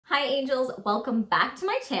Hi angels, welcome back to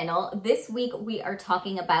my channel. This week we are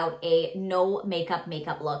talking about a no makeup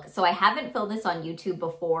look. So I haven't filmed this on YouTube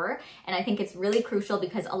before, and I think it's really crucial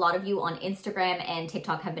because a lot of you on Instagram and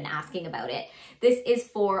TikTok have been asking about it. This is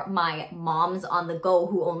for my moms on the go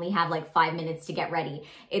who only have like 5 minutes to get ready.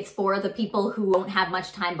 It's for the people who don't have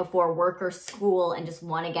much time before work or school and just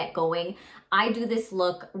want to get going. I do this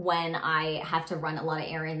look when I have to run a lot of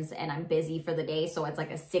errands and I'm busy for the day. So it's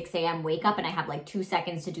like a 6 a.m. wake up and I have like 2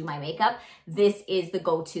 seconds to do my makeup. This is the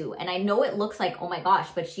go-to. And I know it looks like, oh my gosh,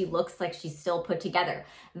 but she looks like she's still put together.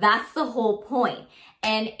 That's the whole point.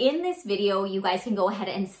 And in this video, you guys can go ahead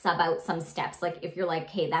and sub out some steps. Like if you're like,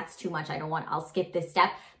 hey, that's too much, I'll skip this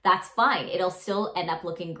step. That's fine. It'll still end up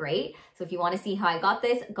looking great. So if you want to see how I got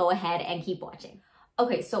this, go ahead and keep watching.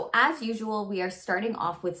 Okay, so as usual, we are starting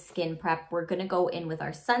off with skin prep. We're gonna go in with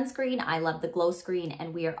our sunscreen. I love the Glowscreen,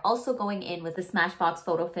 and we are also going in with the Smashbox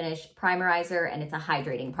Photo Finish Primerizer, and it's a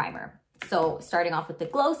hydrating primer. So starting off with the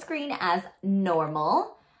Glowscreen as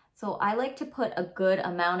normal. So I like to put a good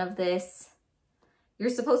amount of this. You're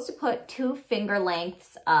supposed to put 2 finger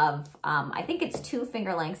lengths of, I think it's 2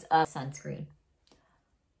 finger lengths of sunscreen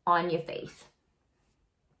on your face.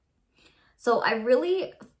 So I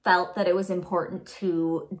really felt that it was important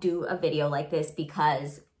to do a video like this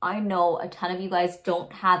because I know a ton of you guys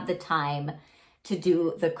don't have the time to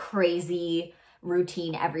do the crazy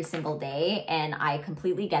routine every single day, and I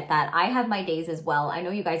completely get that. I have my days as well. I know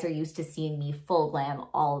you guys are used to seeing me full glam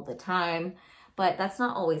all the time, but that's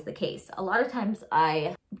not always the case. A lot of times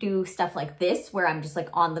I do stuff like this where I'm just like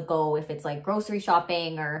on the go. If it's like grocery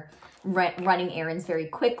shopping or running errands very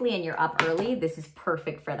quickly and you're up early, this is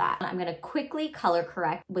perfect for that. I'm gonna quickly color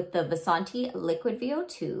correct with the Vasanti Liquid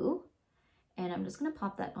VO2, and I'm just gonna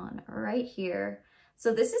pop that on right here.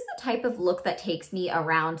 So this is the type of look that takes me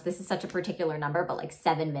around, this is such a particular number, but like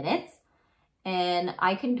 7 minutes. And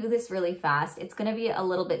I can do this really fast. It's gonna be a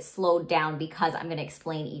little bit slowed down because I'm gonna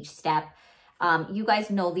explain each step. You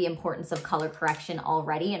guys know the importance of color correction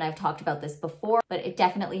already, and I've talked about this before, but it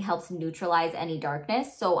definitely helps neutralize any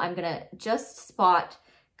darkness. So I'm gonna just spot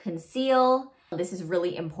conceal. This is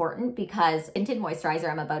really important because Tinted moisturizer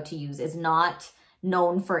I'm about to use is not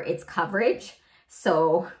known for its coverage.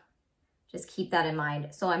 So just keep that in mind.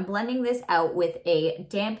 So I'm blending this out with a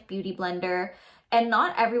damp beauty blender, and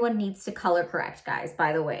not everyone needs to color correct, guys,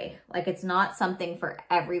 by the way. Like it's not something for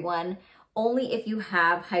everyone. Only if you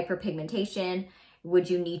have hyperpigmentation would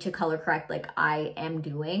you need to color correct like I am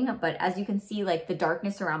doing. But as you can see, like the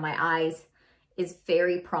darkness around my eyes is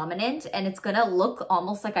very prominent, and it's gonna look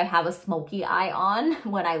almost like I have a smoky eye on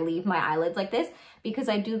when I leave my eyelids like this, because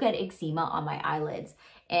I do get eczema on my eyelids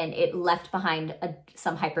and it left behind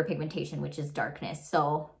some hyperpigmentation, which is darkness.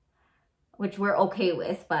 So, which we're okay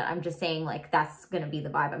with, but I'm just saying like that's gonna be the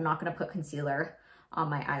vibe. I'm not gonna put concealer on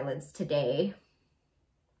my eyelids today.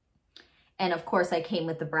 And of course I came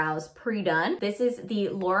with the brows pre-done. This is the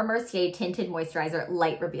Laura Mercier Tinted Moisturizer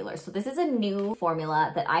Light Revealer. So this is a new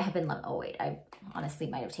formula that I have been loving. Oh wait, I honestly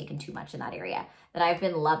might have taken too much in that area. That I've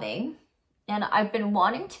been loving. And I've been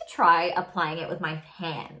wanting to try applying it with my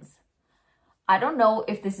hands. I don't know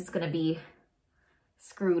if this is gonna be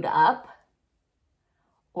screwed up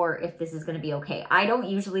or if this is gonna be okay. I don't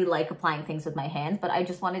usually like applying things with my hands, but I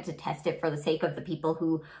just wanted to test it for the sake of the people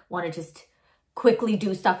who wanna just quickly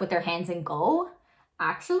do stuff with their hands and go.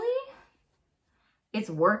 Actually, it's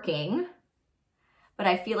working, but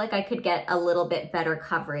I feel like I could get a little bit better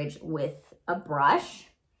coverage with a brush,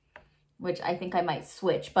 which I think I might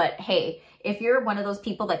switch. But hey, if you're one of those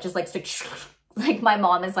people that just likes to, like my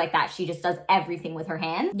mom is like that, she just does everything with her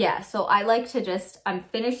hands. Yeah, so I like to just, I'm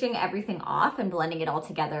finishing everything off and blending it all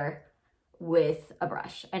together with a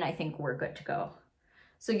brush, and I think we're good to go.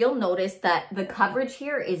 So you'll notice that the coverage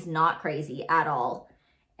here is not crazy at all.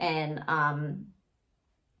 And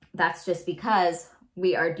that's just because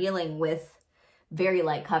we are dealing with very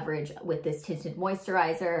light coverage with this tinted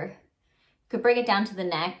moisturizer. Could bring it down to the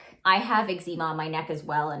neck. I have eczema on my neck as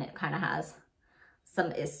well, and it kind of has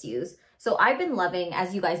some issues. So I've been loving,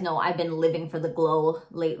 as you guys know, I've been living for the glow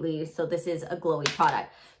lately. So this is a glowy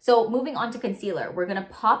product. So moving on to concealer, we're gonna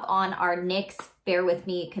pop on our NYX Bear With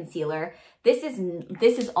Me concealer. This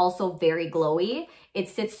is also very glowy. It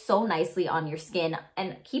sits so nicely on your skin.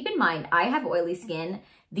 And keep in mind, I have oily skin.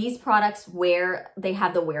 These products they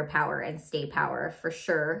have the wear power and stay power for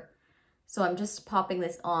sure. So I'm just popping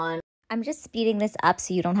this on. I'm just speeding this up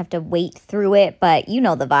so you don't have to wait through it, but you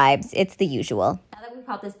know the vibes. It's the usual. Now that we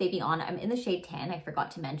pop this baby on, I'm in the shade 10, I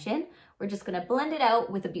forgot to mention. We're just gonna blend it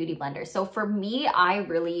out with a beauty blender. So for me, I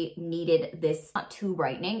really needed this, not too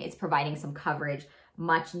brightening, it's providing some coverage.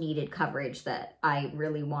 much needed coverage that I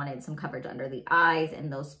really wanted, some coverage under the eyes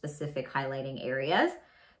and those specific highlighting areas.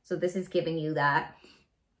 So this is giving you that.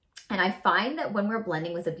 And I find that when we're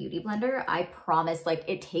blending with a beauty blender, I promise, like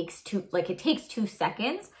it takes 2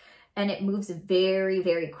 seconds and it moves very,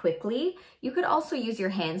 very quickly. You could also use your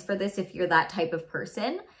hands for this if you're that type of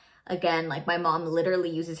person. Again, like my mom literally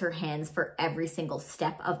uses her hands for every single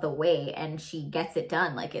step of the way and she gets it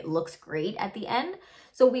done. Like it looks great at the end.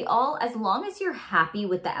 So we all, as long as you're happy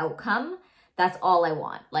with the outcome, that's all I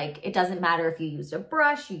want. Like it doesn't matter if you used a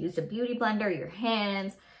brush, you used a beauty blender, your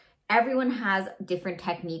hands. Everyone has different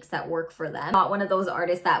techniques that work for them. I'm not one of those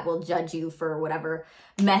artists that will judge you for whatever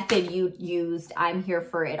method you used. I'm here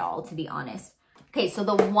for it all, to be honest. Okay, so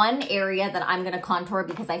the one area that I'm gonna contour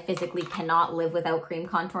because I physically cannot live without cream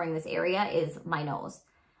contouring this area is my nose.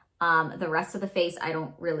 The rest of the face, I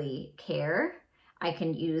don't really care. I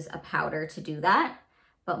can use a powder to do that.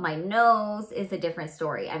 But my nose is a different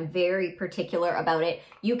story. I'm very particular about it.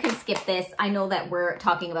 You can skip this. I know that we're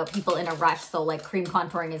talking about people in a rush. So like cream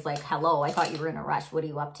contouring is like, hello, I thought you were in a rush. What are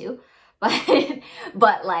you up to?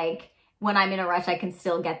 But like when I'm in a rush, I can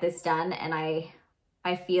still get this done. And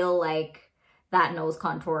I feel like that nose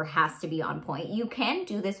contour has to be on point. You can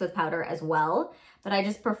do this with powder as well, but I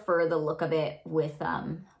just prefer the look of it with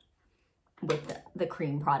the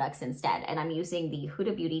cream products instead. And I'm using the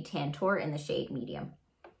Huda Beauty Tantour in the shade medium.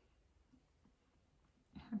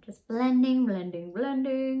 I'm just blending, blending,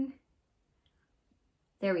 blending.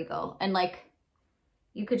 There we go. And like,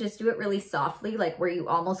 you could just do it really softly, like where you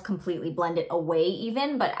almost completely blend it away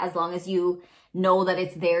even, but as long as you know that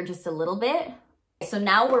it's there just a little bit. So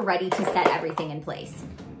now we're ready to set everything in place.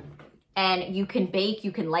 And you can bake,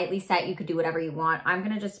 you can lightly set, you could do whatever you want. I'm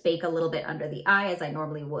gonna just bake a little bit under the eye as I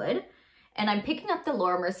normally would. And I'm picking up the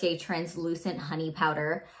Laura Mercier Translucent Honey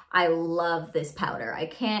Powder. I love this powder.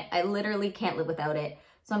 I literally can't live without it.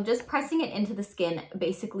 So I'm just pressing it into the skin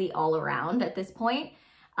basically all around at this point.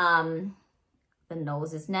 The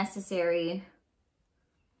nose is necessary.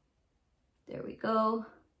 There we go.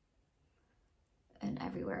 And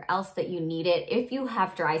everywhere else that you need it. If you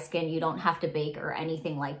have dry skin, you don't have to bake or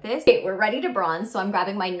anything like this. Okay, we're ready to bronze. So I'm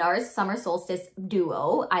grabbing my NARS Summer Solstice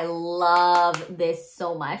Duo. I love this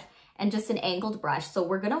so much. And just an angled brush. So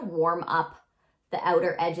we're gonna warm up the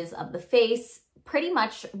outer edges of the face, pretty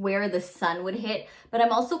much where the sun would hit, but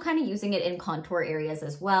I'm also kind of using it in contour areas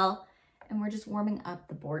as well. And we're just warming up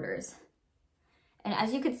the borders. And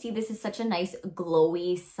as you can see, this is such a nice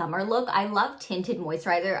glowy summer look. I love tinted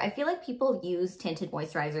moisturizer. I feel like people use tinted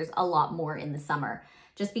moisturizers a lot more in the summer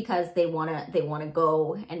just because they wanna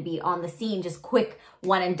go and be on the scene, just quick,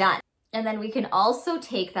 one and done. And then we can also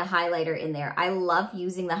take the highlighter in there. I love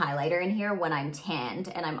using the highlighter in here when I'm tanned,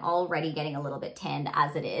 and I'm already getting a little bit tanned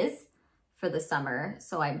as it is for the summer.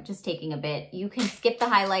 So I'm just taking a bit. You can skip the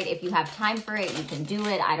highlight if you have time for it. You can do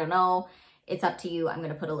it. I don't know. It's up to you. I'm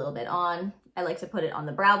gonna put a little bit on. I like to put it on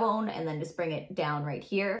the brow bone and then just bring it down right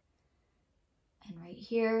here and right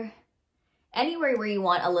here. Anywhere where you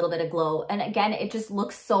want a little bit of glow. And again, it just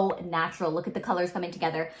looks so natural. Look at the colors coming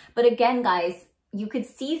together. But again, guys, you could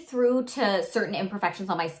see through to certain imperfections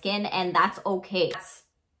on my skin, and that's okay.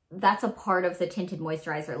 That's a part of the tinted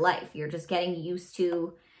moisturizer life. You're just getting used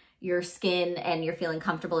to your skin and you're feeling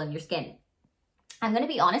comfortable in your skin. I'm gonna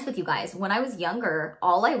be honest with you guys. When I was younger,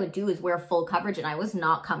 all I would do is wear full coverage, and I was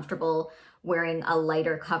not comfortable wearing a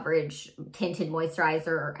lighter coverage tinted moisturizer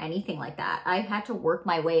or anything like that. I had to work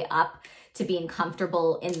my way up to being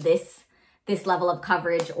comfortable in this level of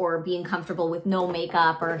coverage, or being comfortable with no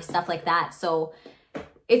makeup or stuff like that. So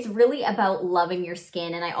it's really about loving your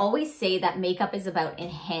skin. And I always say that makeup is about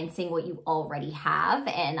enhancing what you already have.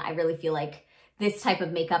 And I really feel like this type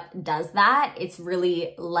of makeup does that. It's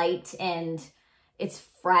really light and it's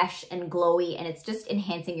fresh and glowy, and it's just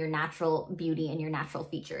enhancing your natural beauty and your natural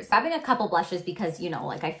features. Grabbing a couple blushes because, you know,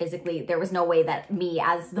 like there was no way that me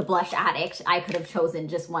as the blush addict, I could have chosen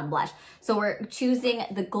just one blush. So we're choosing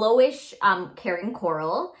the GloWish Caring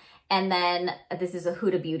Coral, and then this is a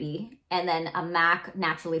Huda Beauty, and then a MAC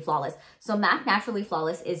Naturally Flawless. So MAC Naturally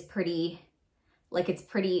Flawless is pretty, like it's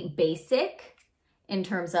pretty basic in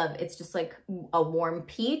terms of it's just like a warm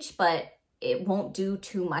peach, but it won't do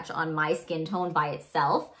too much on my skin tone by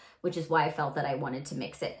itself, which is why I felt that I wanted to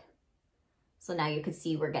mix it. So now you can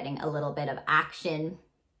see we're getting a little bit of action,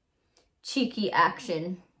 cheeky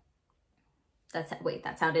action. Wait,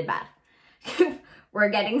 that sounded bad. We're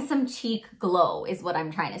getting some cheek glow is what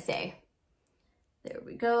I'm trying to say. There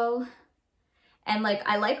we go. And like,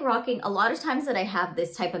 I like rocking, a lot of times that I have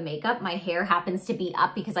this type of makeup, my hair happens to be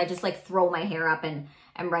up because I just like throw my hair up and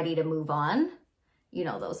I'm ready to move on. You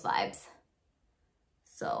know those vibes.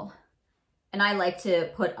 So And I like to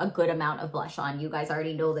put a good amount of blush on. You guys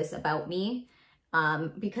already know this about me.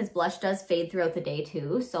 Because blush does fade throughout the day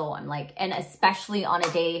too. So I'm like, and especially on a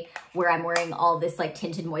day where I'm wearing all this like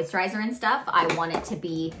tinted moisturizer and stuff, I want it to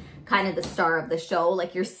be kind of the star of the show.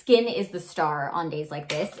 Like your skin is the star on days like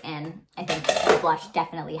this. And I think the blush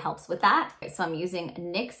definitely helps with that. Okay, so I'm using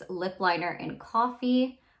NYX Lip Liner in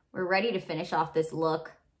Coffee. We're ready to finish off this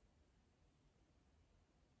look.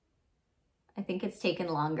 I think it's taken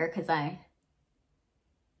longer because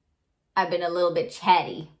I've been a little bit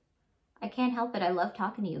chatty. I can't help it. I love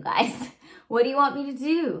talking to you guys. What do you want me to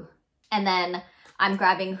do? And then I'm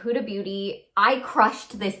grabbing Huda Beauty. I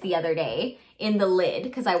crushed this the other day in the lid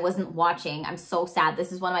because I wasn't watching. I'm so sad.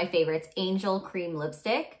 This is one of my favorites. Angel Cream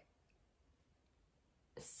Lipstick.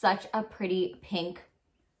 Such a pretty pink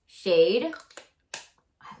shade.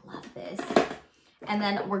 I love this. And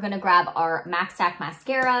then we're going to grab our Max Stack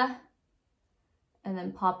Mascara and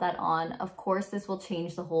then pop that on. Of course, this will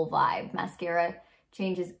change the whole vibe. Mascara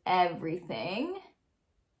changes everything.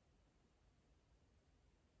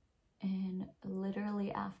 And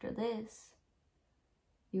literally after this,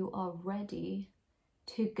 you are ready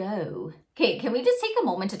to go. Okay, can we just take a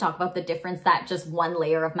moment to talk about the difference that just one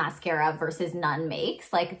layer of mascara versus none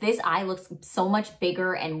makes? Like this eye looks so much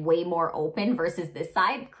bigger and way more open versus this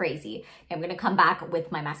side. Crazy. Okay, I'm gonna come back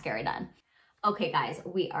with my mascara done. Okay guys,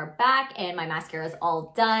 we are back and my mascara is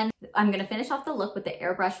all done. I'm gonna finish off the look with the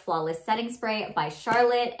Airbrush Flawless Setting Spray by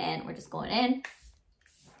Charlotte, and we're just going in.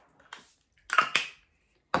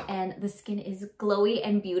 And the skin is glowy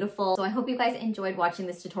and beautiful. So I hope you guys enjoyed watching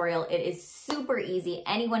this tutorial. It is super easy.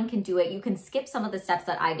 Anyone can do it. You can skip some of the steps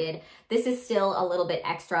that I did. This is still a little bit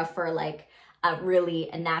extra for like a really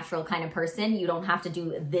natural kind of person. You don't have to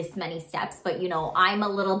do this many steps, but you know, I'm a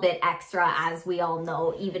little bit extra, as we all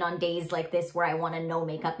know, even on days like this where I want a no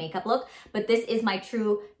makeup look. But this is my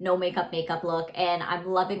true no makeup look, and I'm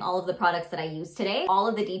loving all of the products that I used today. All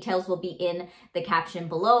of the details will be in the caption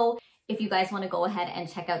below. If you guys want to go ahead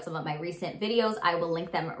and check out some of my recent videos, I will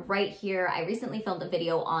link them right here. I recently filmed a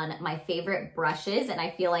video on my favorite brushes, and I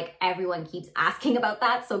feel like everyone keeps asking about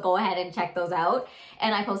that, so go ahead and check those out.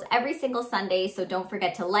 And I post every single Sunday, so don't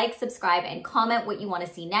forget to like, subscribe, and comment what you want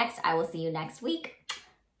to see next. I will see you next week.